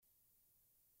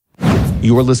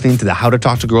You are listening to the How to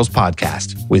Talk to Girls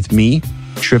podcast with me,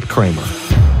 Trip Kramer.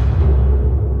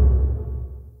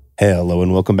 Hello,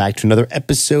 and welcome back to another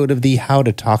episode of the How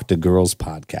to Talk to Girls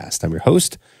podcast. I'm your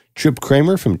host, Trip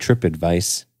Kramer from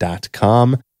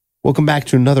tripadvice.com. Welcome back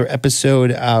to another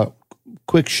episode.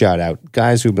 Quick shout out,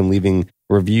 guys who've been leaving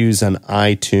reviews on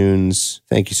iTunes.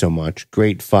 Thank you so much.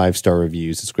 Great 5-star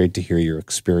reviews. It's great to hear your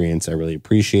experience. I really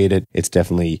appreciate it. It's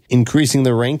definitely increasing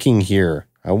the ranking here.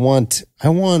 I want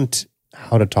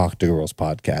How to Talk to Girls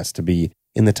podcast to be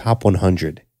in the top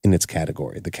 100 in its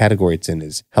category. The category it's in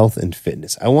is health and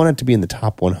fitness. I want it to be in the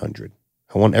top 100.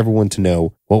 I want everyone to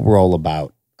know what we're all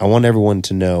about. I want everyone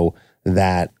to know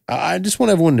that I just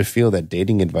want everyone to feel that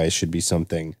dating advice should be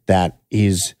something that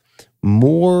is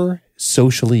more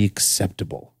socially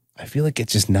acceptable. I feel like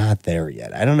it's just not there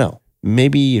yet. I don't know.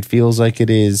 Maybe it feels like it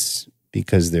is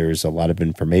because there's a lot of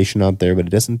information out there, but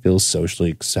it doesn't feel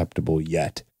socially acceptable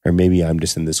yet. Or maybe I'm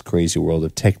just in this crazy world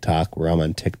of TikTok where I'm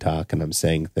on TikTok and I'm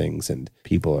saying things and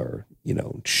people are,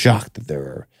 shocked that there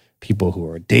are people who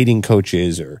are dating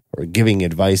coaches or giving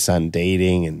advice on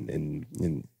dating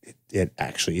and it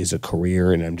actually is a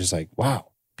career. And I'm just like,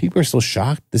 wow, people are still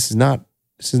shocked. This is not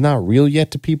real yet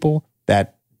to people.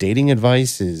 That dating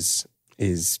advice is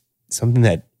something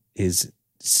that is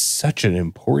such an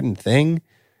important thing.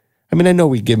 I mean, I know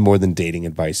we give more than dating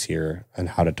advice here on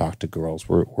How to Talk to Girls.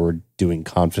 We're doing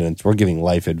confidence. We're giving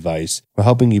life advice. We're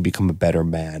helping you become a better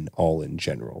man all in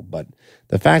general. But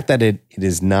the fact that it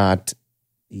is not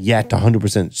yet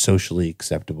 100% socially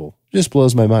acceptable just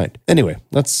blows my mind. Anyway,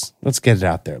 let's get it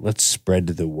out there. Let's spread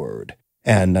the word.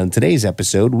 And on today's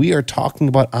episode, we are talking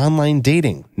about online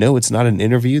dating. No, it's not an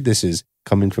interview. This is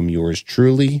coming from yours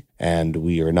truly, and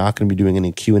we are not going to be doing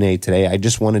any Q&A today. I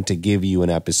just wanted to give you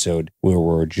an episode where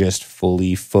we're just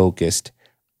fully focused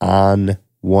on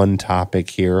one topic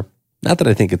here. Not that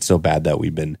I think it's so bad that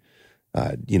we've been,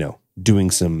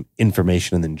 doing some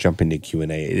information and then jumping to Q&A.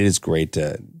 It is great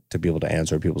to be able to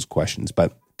answer people's questions.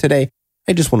 But today,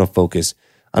 I just want to focus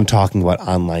on talking about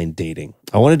online dating.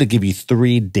 I wanted to give you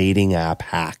 3 dating app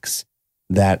hacks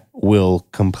that will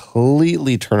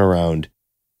completely turn around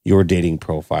your dating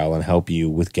profile and help you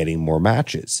with getting more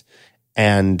matches.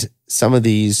 And some of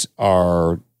these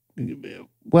are,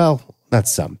 well, not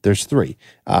some, there's 3.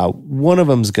 One of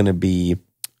them is going to be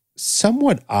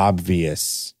somewhat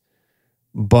obvious,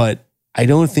 but I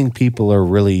don't think people are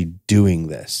really doing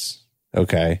this.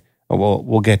 Okay.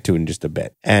 We'll get to it in just a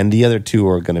bit. And the other 2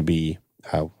 are going to be,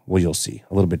 you'll see,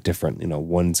 a little bit different.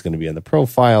 One's going to be on the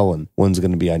profile and one's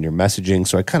going to be on your messaging.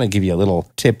 So I kind of give you a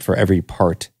little tip for every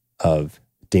part of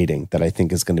dating that I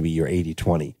think is going to be your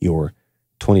 80-20, your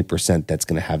 20% that's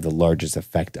going to have the largest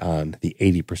effect on the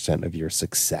 80% of your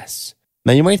success.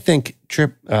 Now you might think,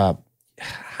 Trip,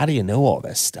 how do you know all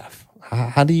this stuff?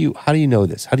 How do you know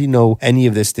this? How do you know any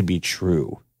of this to be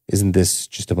true? Isn't this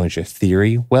just a bunch of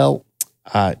theory? Well,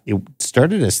 it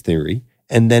started as theory,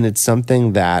 and then it's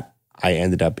something that I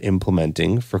ended up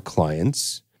implementing for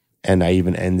clients, and I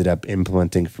even ended up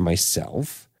implementing for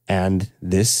myself. And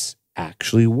this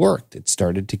actually worked. It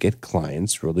started to get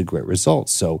clients really great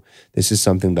results. So this is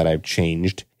something that I've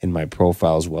changed in my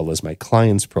profile as well as my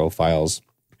clients' profiles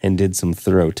and did some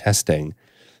thorough testing.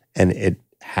 And it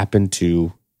happened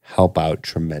to help out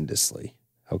tremendously.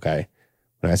 Okay.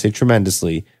 When I say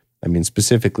tremendously, I mean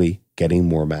specifically getting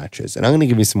more matches. And I'm going to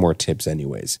give you some more tips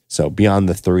anyways. So beyond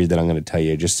the 3 that I'm going to tell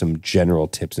you, just some general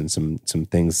tips and some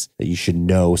things that you should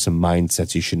know, some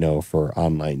mindsets you should know for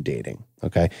online dating.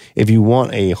 Okay. If you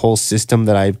want a whole system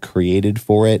that I've created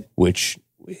for it, which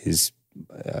is,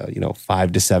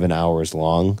 5 to 7 hours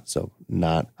long. So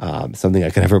not something I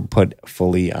could ever put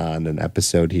fully on an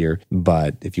episode here.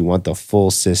 But if you want the full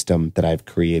system that I've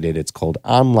created, it's called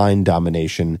Online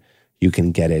Domination. You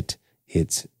can get it.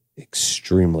 It's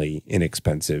extremely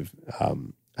inexpensive.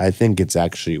 I think it's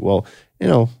actually, I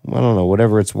don't know,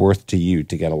 whatever it's worth to you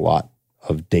to get a lot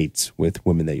of dates with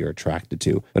women that you're attracted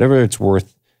to. Whatever it's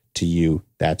worth to you,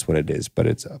 that's what it is. But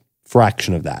it's a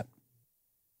fraction of that.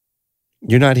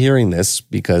 You're not hearing this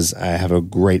because I have a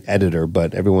great editor,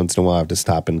 but every once in a while I have to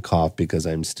stop and cough because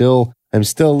I'm still a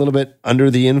little bit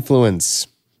under the influence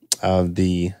of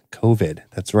the COVID.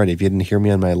 That's right. If you didn't hear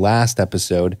me on my last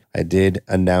episode, I did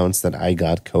announce that I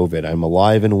got COVID. I'm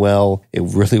alive and well. It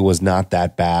really was not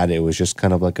that bad. It was just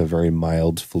kind of like a very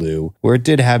mild flu where it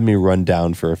did have me run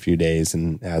down for a few days.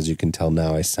 And as you can tell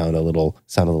now, I sound a little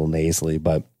nasally,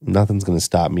 but nothing's going to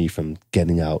stop me from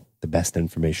getting out the best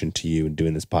information to you and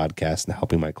doing this podcast and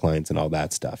helping my clients and all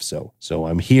that stuff. So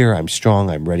I'm here, I'm strong,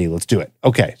 I'm ready. Let's do it.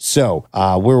 Okay. So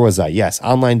where was I? Yes.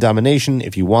 Online Domination.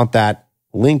 If you want that,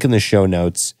 link in the show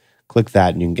notes. click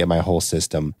that and you can get my whole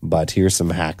system. But here's some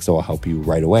hacks that will help you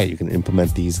right away. You can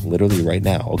implement these literally right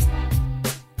now.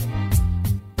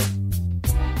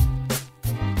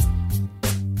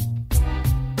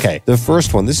 Okay, the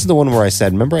first one, this is the one where I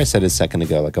said a second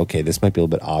ago, like, okay, this might be a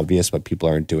little bit obvious, but people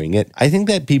aren't doing it. I think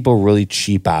that people really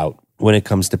cheap out when it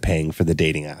comes to paying for the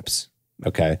dating apps.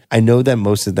 Okay, I know that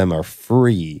most of them are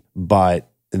free,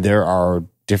 but there are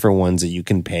different ones that you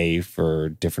can pay for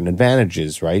different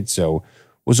advantages, right? So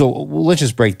let's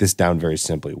just break this down very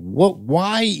simply.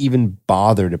 Why even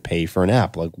bother to pay for an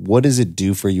app? Like, what does it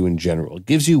do for you in general? It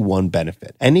gives you one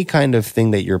benefit. Any kind of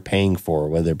thing that you're paying for,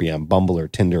 whether it be on Bumble or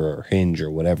Tinder or Hinge or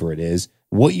whatever it is,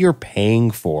 what you're paying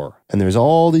for, and there's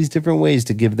all these different ways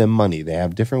to give them money. They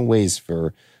have different ways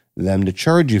for them to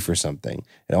charge you for something.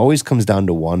 It always comes down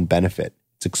to one benefit.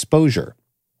 It's exposure.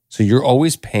 So you're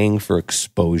always paying for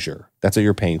exposure. That's what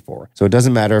you're paying for. So it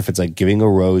doesn't matter if it's like giving a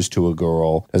rose to a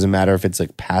girl. Doesn't matter if it's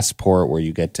like Passport where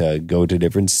you get to go to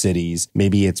different cities.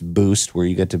 Maybe it's Boost where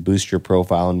you get to boost your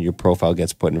profile and your profile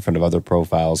gets put in front of other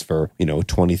profiles for,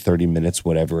 20, 30 minutes,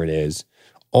 whatever it is.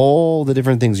 All the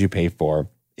different things you pay for,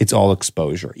 it's all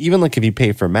exposure. Even like if you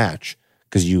pay for Match,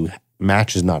 because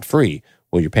Match is not free.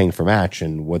 Well, you're paying for Match,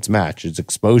 and what's Match? It's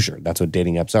exposure. That's what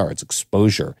dating apps are. It's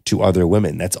exposure to other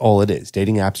women. That's all it is.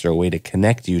 Dating apps are a way to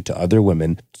connect you to other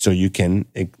women so you can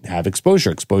have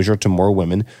exposure to more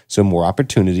women, so more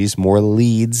opportunities, more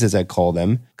leads, as I call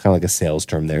them, kind of like a sales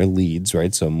term there, leads,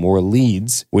 right? So more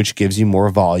leads, which gives you more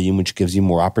volume, which gives you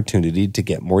more opportunity to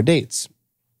get more dates,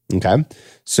 okay?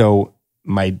 So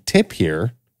my tip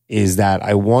here is that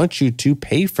I want you to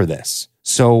pay for this.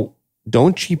 So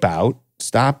don't cheap out.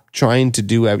 Stop trying to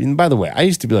do everything. By the way, I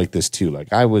used to be like this too.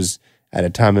 Like I was at a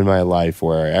time in my life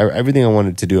where everything I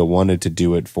wanted to do, I wanted to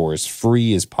do it for as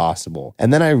free as possible.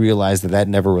 And then I realized that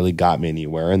never really got me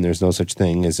anywhere. And there's no such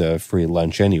thing as a free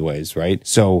lunch anyways, right?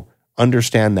 So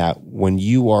understand that when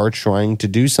you are trying to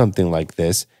do something like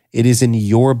this, it is in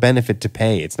your benefit to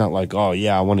pay. It's not like, oh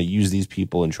yeah, I want to use these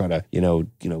people and try to,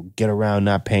 get around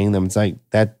not paying them. It's like,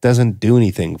 that doesn't do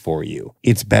anything for you.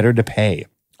 It's better to pay.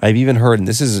 I've even heard, and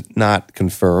this is not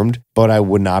confirmed, but I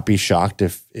would not be shocked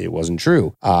if it wasn't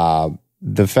true.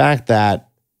 The fact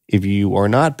that if you are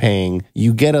not paying,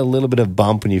 you get a little bit of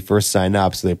bump when you first sign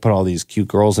up. So they put all these cute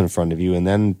girls in front of you. And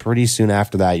then pretty soon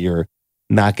after that, you're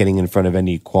not getting in front of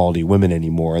any quality women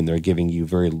anymore. And they're giving you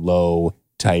very low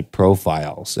type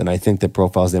profiles. And I think the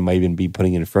profiles they might even be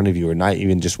putting in front of you are not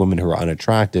even just women who are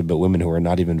unattractive, but women who are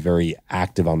not even very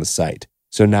active on the site.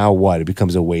 So now what? It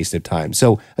becomes a waste of time.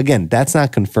 So again, that's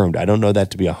not confirmed. I don't know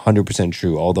that to be 100%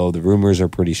 true, although the rumors are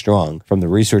pretty strong from the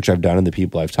research I've done and the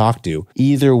people I've talked to.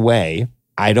 Either way,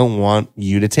 I don't want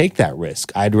you to take that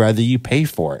risk. I'd rather you pay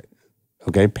for it.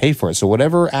 Okay, pay for it. So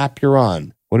whatever app you're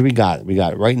on, what do we got? We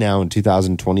got right now in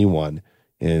 2021,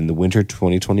 in the winter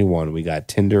 2021, we got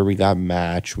Tinder, we got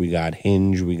Match, we got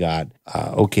Hinge, we got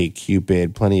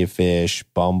OkCupid, Plenty of Fish,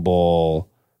 Bumble.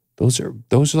 Those are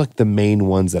like the main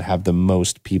ones that have the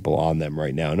most people on them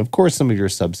right now. And of course, some of your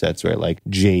subsets, right? Like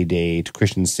JDate,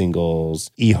 Christian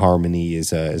Singles, eHarmony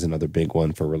is another big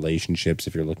one for relationships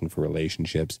if you're looking for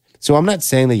relationships. So I'm not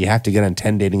saying that you have to get on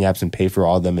 10 dating apps and pay for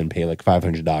all of them and pay like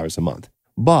 $500 a month.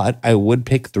 But I would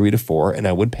pick 3 to 4 and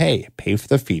I would pay for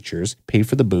the features, pay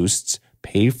for the boosts,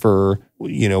 pay for,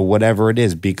 whatever it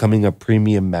is, becoming a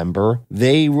premium member.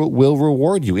 They will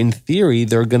reward you. In theory,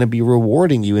 they're going to be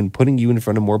rewarding you and putting you in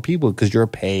front of more people because you're a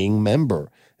paying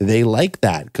member. They like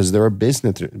that because they're a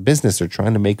business. They're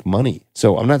trying to make money.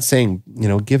 So I'm not saying,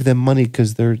 give them money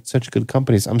because they're such good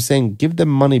companies. I'm saying give them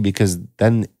money because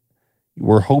then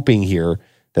we're hoping here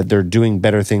that they're doing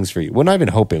better things for you. We're not even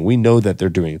hoping. We know that they're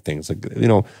doing things like,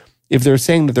 if they're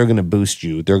saying that they're going to boost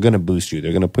you, they're going to boost you.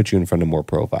 They're going to put you in front of more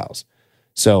profiles.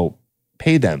 So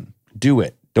pay them, do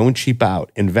it. Don't cheap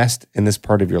out. Invest in this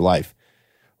part of your life.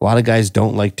 A lot of guys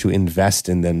don't like to invest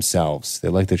in themselves. They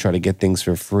like to try to get things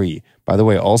for free. By the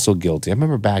way, also guilty. I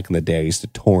remember back in the day, I used to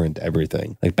torrent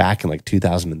everything. Like back in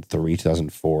 2003,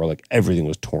 2004, like everything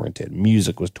was torrented.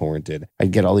 Music was torrented.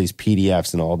 I'd get all these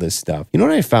PDFs and all this stuff. You know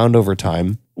what I found over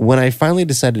time? When I finally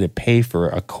decided to pay for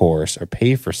a course or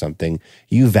pay for something,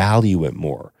 you value it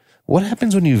more. What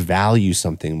happens when you value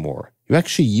something more? You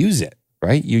actually use it,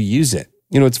 right? You use it.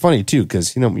 It's funny too,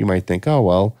 because, you might think, oh,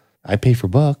 well, I pay for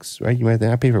books, right? You might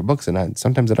think I pay for books and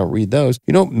sometimes I don't read those.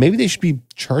 Maybe they should be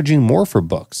charging more for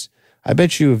books. I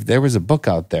bet you if there was a book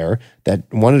out there that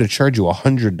wanted to charge you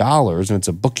 $100 and it's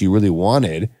a book you really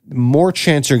wanted, more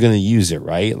chance you're going to use it,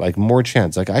 right? Like more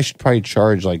chance. Like I should probably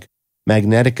charge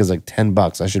Magnetic is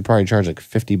 $10. I should probably charge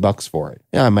 $50 for it.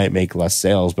 Yeah, I might make less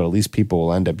sales, but at least people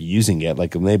will end up using it.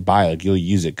 Like when they buy, you'll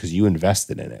use it because you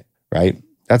invested in it, right?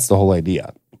 That's the whole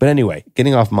idea. But anyway,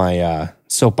 getting off my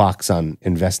soapbox on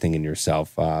investing in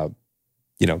yourself,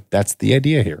 that's the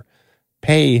idea here.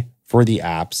 Pay for the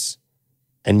apps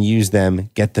and use them,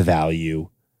 get the value,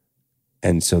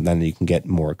 and so then you can get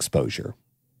more exposure.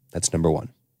 That's number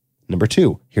one. Number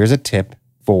two, here's a tip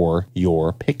for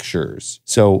your pictures.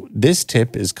 So this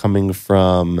tip is coming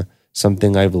from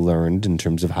something I've learned in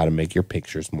terms of how to make your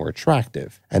pictures more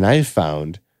attractive. And I've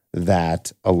found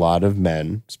that a lot of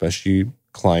men, especially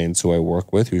clients who I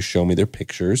work with who show me their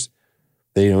pictures,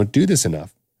 they don't do this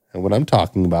enough. And what I'm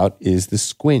talking about is the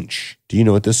squinch. Do you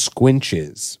know what the squinch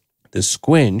is? The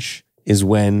squinch is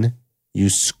when you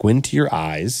squint your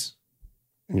eyes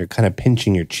and you're kind of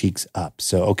pinching your cheeks up.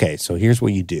 So here's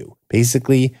what you do.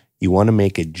 Basically, you want to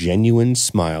make a genuine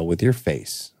smile with your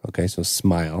face. Okay, so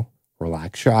smile,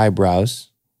 relax your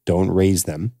eyebrows, don't raise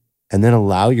them, and then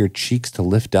allow your cheeks to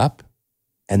lift up,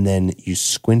 and then you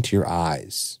squint your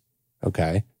eyes.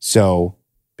 Okay, so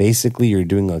basically you're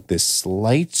doing like this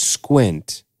slight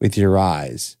squint with your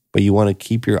eyes, but you want to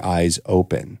keep your eyes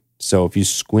open. So if you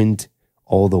squint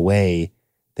all the way,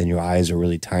 then your eyes are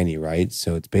really tiny, right?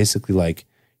 So it's basically like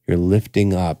you're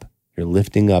lifting up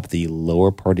the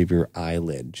lower part of your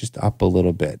eyelid, just up a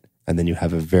little bit. And then you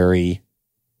have a very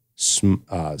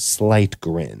slight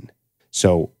grin.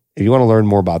 So if you want to learn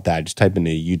more about that, just type into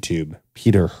YouTube,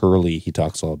 Peter Hurley. He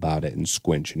talks all about it, and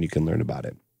squinch, and you can learn about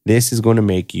it. This is going to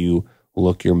make you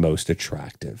look your most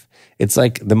attractive. It's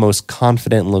like the most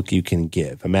confident look you can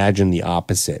give. Imagine the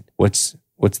opposite. What's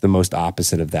the most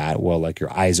opposite of that? Well, like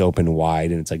your eyes open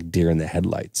wide and it's like deer in the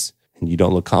headlights. And you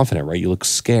don't look confident, right? You look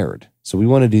scared. So we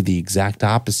want to do the exact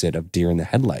opposite of deer in the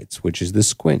headlights, which is the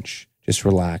squinch, just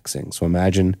relaxing. So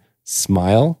imagine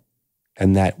smile,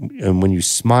 and when you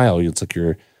smile, it's like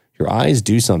your eyes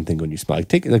do something when you smile.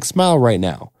 Smile right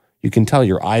now. You can tell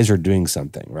your eyes are doing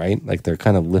something, right? Like they're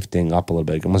kind of lifting up a little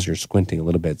bit, unless you're squinting a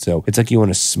little bit. So it's like you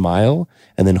want to smile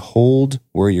and then hold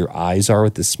where your eyes are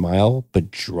with the smile,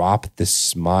 but drop the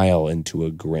smile into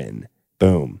a grin.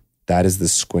 Boom. That is the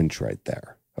squinch right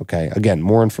there. Okay. Again,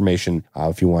 more information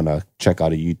if you want to check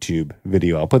out a YouTube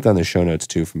video. I'll put that in the show notes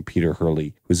too from Peter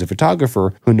Hurley, who's a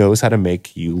photographer who knows how to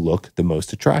make you look the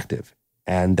most attractive.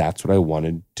 And that's what I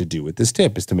wanted to do with this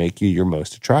tip, is to make you your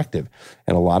most attractive.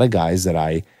 And a lot of guys that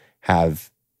I have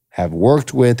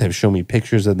worked with have shown me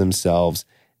pictures of themselves,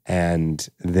 and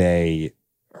they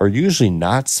are usually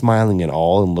not smiling at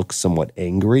all and look somewhat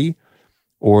angry,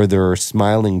 or they're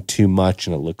smiling too much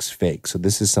and it looks fake. So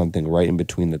this is something right in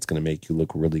between that's going to make you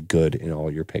look really good in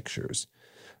all your pictures.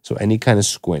 So any kind of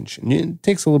squinch. And it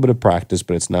takes a little bit of practice,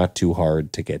 but it's not too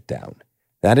hard to get down.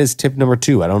 That is tip number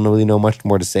 2. I don't really know much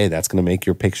more to say. That's going to make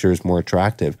your pictures more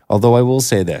attractive. Although I will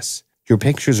say this, your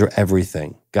pictures are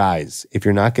everything. Guys, if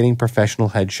you're not getting professional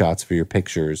headshots for your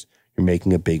pictures, you're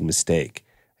making a big mistake.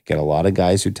 I get a lot of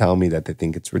guys who tell me that they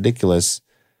think it's ridiculous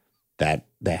that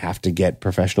they have to get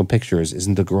professional pictures.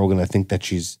 Isn't the girl going to think that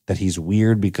he's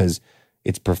weird because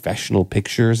it's professional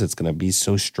pictures? It's going to be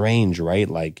so strange, right?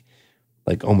 Like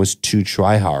almost too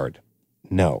try hard.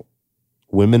 No.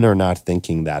 Women are not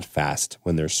thinking that fast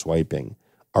when they're swiping.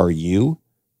 Are you?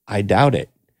 I doubt it.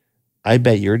 I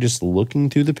bet you're just looking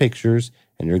through the pictures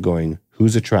and you're going,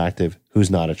 who's attractive,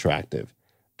 who's not attractive.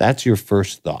 That's your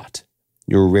first thought.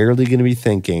 You're rarely going to be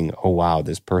thinking, oh, wow,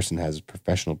 this person has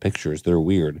professional pictures. They're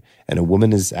weird. And a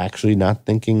woman is actually not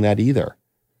thinking that either.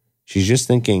 She's just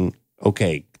thinking,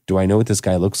 okay, do I know what this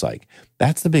guy looks like?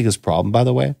 That's the biggest problem, by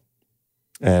the way.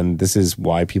 And this is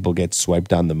why people get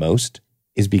swiped on the most,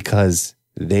 is because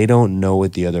they don't know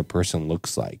what the other person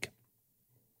looks like.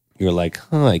 You're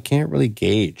like, I can't really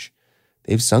gauge.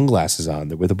 They have sunglasses on.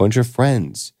 They're with a bunch of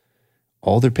friends.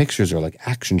 All their pictures are like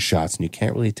action shots and you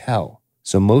can't really tell.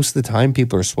 So most of the time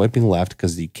people are swiping left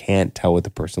because you can't tell what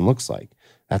the person looks like.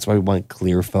 That's why we want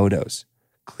clear photos.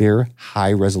 Clear,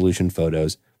 high-resolution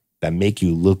photos that make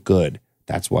you look good.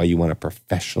 That's why you want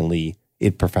professionally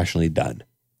done.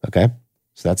 Okay?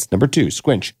 So that's number 2,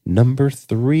 squinch. Number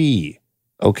 3.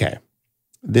 Okay.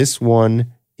 This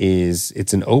one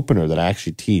it's an opener that I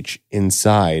actually teach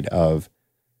inside of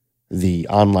the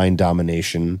online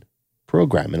domination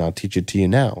program, and I'll teach it to you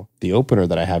now. The opener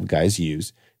that I have guys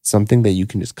use, something that you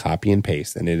can just copy and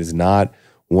paste, and it is not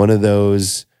one of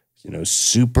those,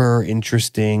 super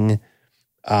interesting,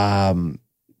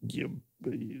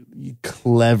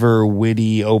 clever,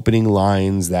 witty opening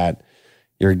lines that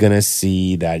you're gonna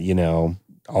see that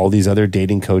all these other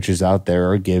dating coaches out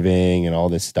there are giving and all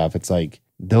this stuff. It's like,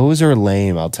 those are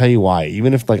lame. I'll tell you why.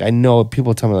 Even if I know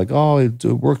people tell me oh, it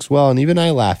works well. And even I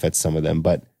laugh at some of them,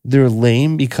 but they're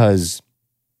lame because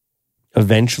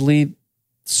eventually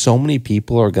so many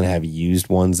people are going to have used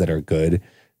ones that are good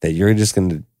that you're just going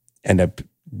to end up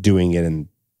doing it and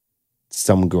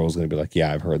some girl's going to be like,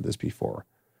 yeah, I've heard this before,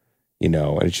 and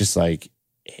it's just like,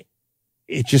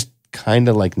 it's just kind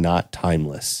of like not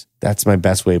timeless. That's my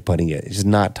best way of putting it. It's just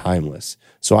not timeless.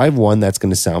 So I have one that's going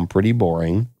to sound pretty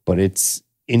boring, but it's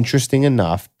interesting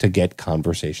enough to get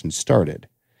conversations started.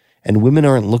 And women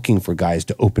aren't looking for guys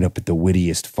to open up at the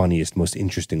wittiest, funniest, most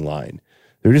interesting line.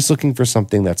 They're just looking for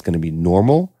something that's going to be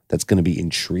normal, that's going to be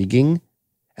intriguing,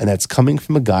 and that's coming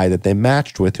from a guy that they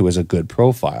matched with who has a good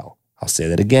profile. I'll say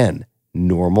that again.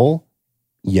 Normal,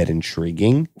 yet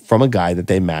intriguing, from a guy that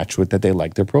they match with that they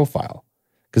like their profile.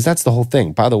 Because that's the whole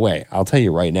thing. By the way, I'll tell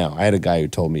you right now, I had a guy who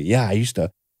told me, yeah, I used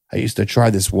to try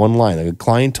this one line. Like a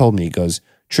client told me, he goes,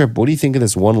 Trip, what do you think of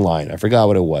this one line? I forgot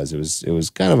what it was. It was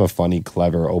kind of a funny,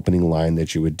 clever opening line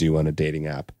that you would do on a dating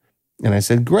app. And I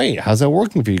said, great. How's that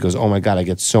working for you? He goes, oh my God, I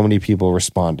get so many people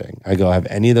responding. I go, have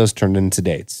any of those turned into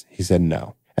dates? He said,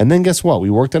 no. And then guess what? We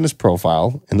worked on his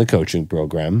profile in the coaching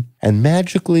program, and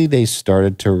magically they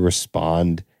started to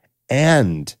respond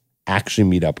and actually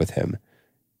meet up with him.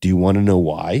 Do you want to know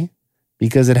why?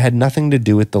 Because it had nothing to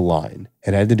do with the line.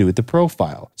 It had to do with the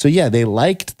profile. So yeah, they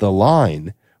liked the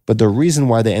line, but the reason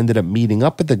why they ended up meeting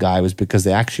up with the guy was because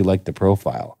they actually liked the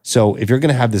profile. So if you're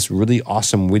going to have this really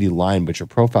awesome, witty line, but your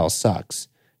profile sucks,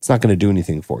 it's not going to do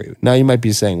anything for you. Now you might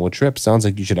be saying, well, Trip, sounds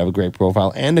like you should have a great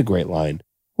profile and a great line.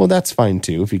 Well, that's fine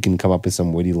too, if you can come up with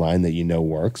some witty line that you know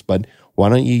works, but why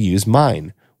don't you use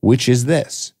mine, which is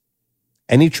this?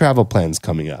 Any travel plans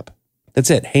coming up?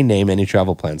 That's it. Hey, name any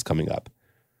travel plans coming up.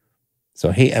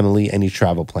 So, hey, Emily, any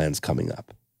travel plans coming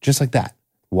up? Just like that.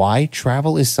 Why?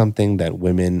 Travel is something that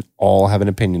women all have an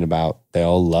opinion about. They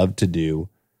all love to do,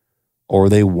 or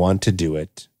they want to do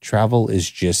it. Travel is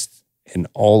just an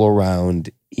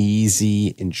all-around,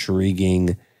 easy,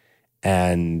 intriguing,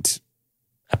 and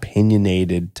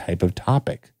opinionated type of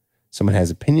topic. Someone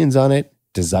has opinions on it,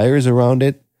 desires around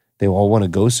it. They all want to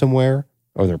go somewhere,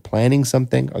 or they're planning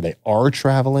something, or they are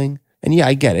traveling. And yeah,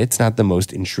 I get it. It's not the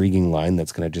most intriguing line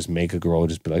that's going to just make a girl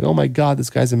just be like, oh my God,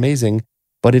 this guy's amazing.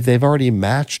 But if they've already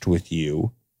matched with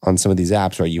you on some of these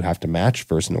apps, right, you have to match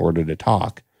first in order to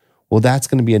talk. Well, that's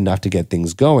going to be enough to get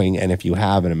things going. And if you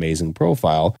have an amazing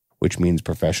profile, which means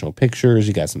professional pictures,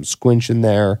 you got some squinch in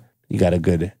there, you got a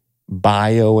good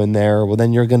bio in there, well,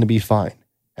 then you're going to be fine.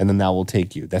 And then that will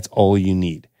take you. That's all you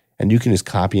need. And you can just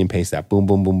copy and paste that. Boom,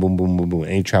 boom, boom, boom, boom, boom, boom.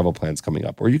 Any travel plans coming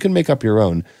up. Or you can make up your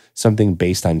own, something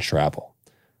based on travel.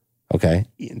 Okay?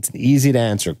 It's an easy to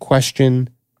answer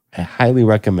question. I highly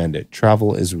recommend it.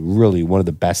 Travel is really one of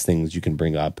the best things you can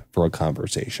bring up for a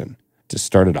conversation to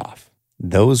start it off.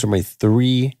 Those are my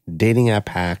 3 dating app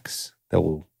hacks that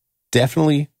will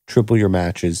definitely triple your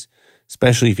matches,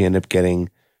 especially if you end up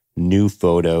getting new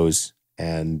photos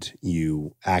and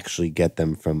you actually get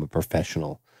them from a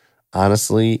professional.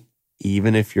 Honestly,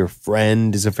 even if your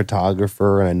friend is a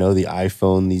photographer, and I know the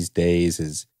iPhone these days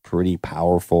is pretty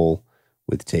powerful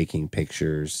with taking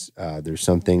pictures, there's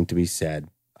something to be said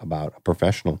about a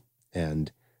professional,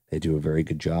 and they do a very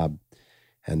good job,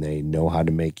 and they know how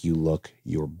to make you look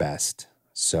your best.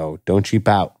 So don't cheap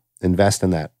out. Invest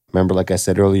in that. Remember, like I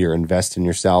said earlier, invest in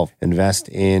yourself. Invest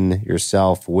in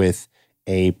yourself with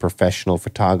a professional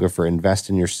photographer. Invest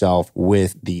in yourself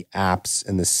with the apps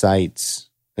and the sites.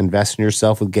 Invest in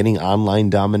yourself with getting online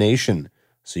domination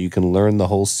so you can learn the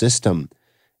whole system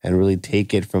and really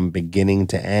take it from beginning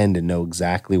to end and know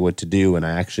exactly what to do. And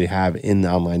I actually have in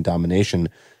the online domination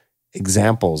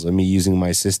examples of me using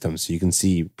my system so you can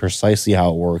see precisely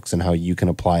how it works and how you can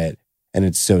apply it. And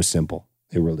it's so simple.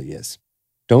 It really is.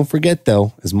 Don't forget,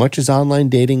 though, as much as online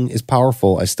dating is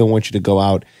powerful, I still want you to go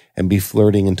out and be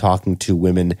flirting and talking to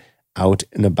women out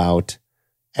and about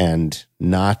and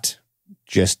not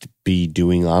just be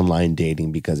doing online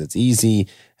dating because it's easy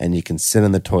and you can sit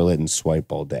on the toilet and swipe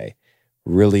all day.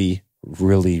 Really,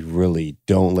 really, really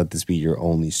don't let this be your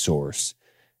only source.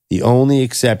 The only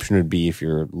exception would be if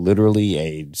you're literally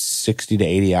a 60 to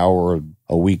 80 hour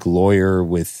a week lawyer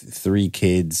with 3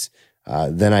 kids.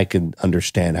 Then I could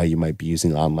understand how you might be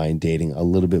using online dating a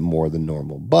little bit more than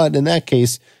normal. But in that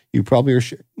case, you probably are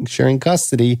sharing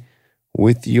custody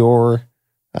with your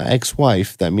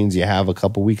ex-wife. That means you have a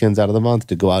couple weekends out of the month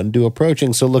to go out and do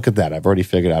approaching. So look at that. I've already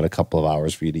figured out a couple of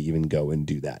hours for you to even go and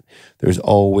do that. There's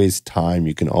always time.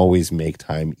 You can always make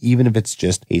time, even if it's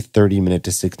just a 30-minute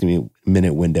to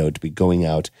 60-minute window to be going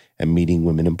out and meeting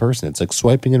women in person. It's like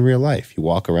swiping in real life. You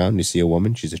walk around, you see a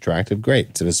woman, she's attractive, great.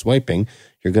 Instead of swiping,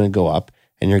 you're going to go up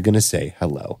and you're going to say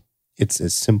hello. It's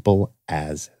as simple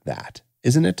as that.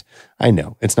 Isn't it? I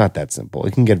know it's not that simple.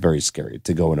 It can get very scary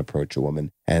to go and approach a woman.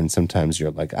 And sometimes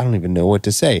you're like, I don't even know what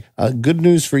to say. Good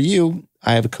news for you.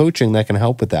 I have coaching that can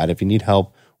help with that. If you need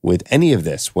help with any of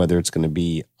this, whether it's going to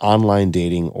be online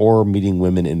dating or meeting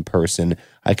women in person,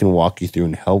 I can walk you through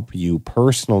and help you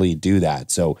personally do that.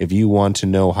 So if you want to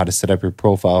know how to set up your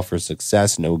profile for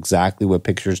success, know exactly what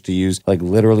pictures to use, like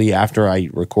literally after I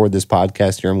record this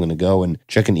podcast here, I'm going to go and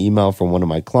check an email from one of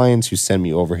my clients who sent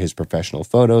me over his professional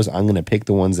photos. I'm going to pick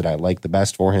the ones that I like the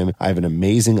best for him. I have an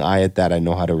amazing eye at that. I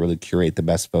know how to really curate the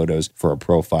best photos for a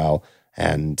profile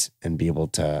and be able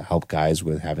to help guys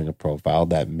with having a profile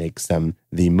that makes them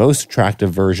the most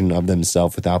attractive version of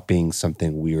themselves without being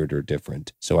something weird or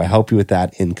different. So I help you with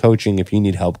that in coaching. If you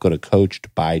need help, go to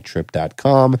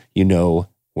coachedbytrip.com. You know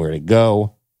where to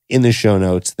go. In the show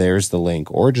notes, there's the link,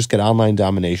 or just get Online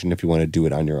Domination if you want to do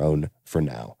it on your own for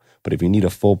now. But if you need a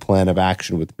full plan of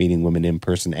action with meeting women in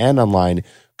person and online,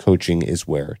 coaching is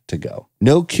where to go.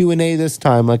 No Q&A this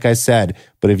time, like I said,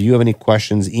 but if you have any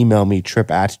questions, email me,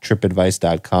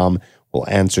 trip@tripadvice.com. We'll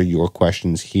answer your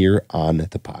questions here on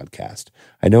the podcast.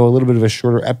 I know a little bit of a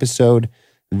shorter episode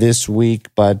this week,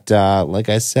 but like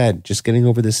I said, just getting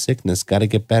over this sickness, got to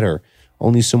get better.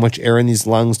 Only so much air in these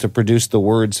lungs to produce the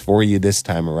words for you this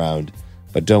time around.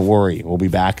 But don't worry, we'll be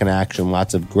back in action.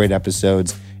 Lots of great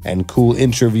episodes and cool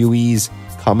interviewees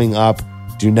coming up.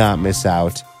 Do not miss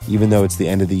out. Even though it's the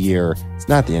end of the year, it's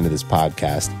not the end of this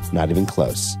podcast. Not even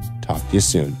close. Talk to you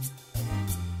soon.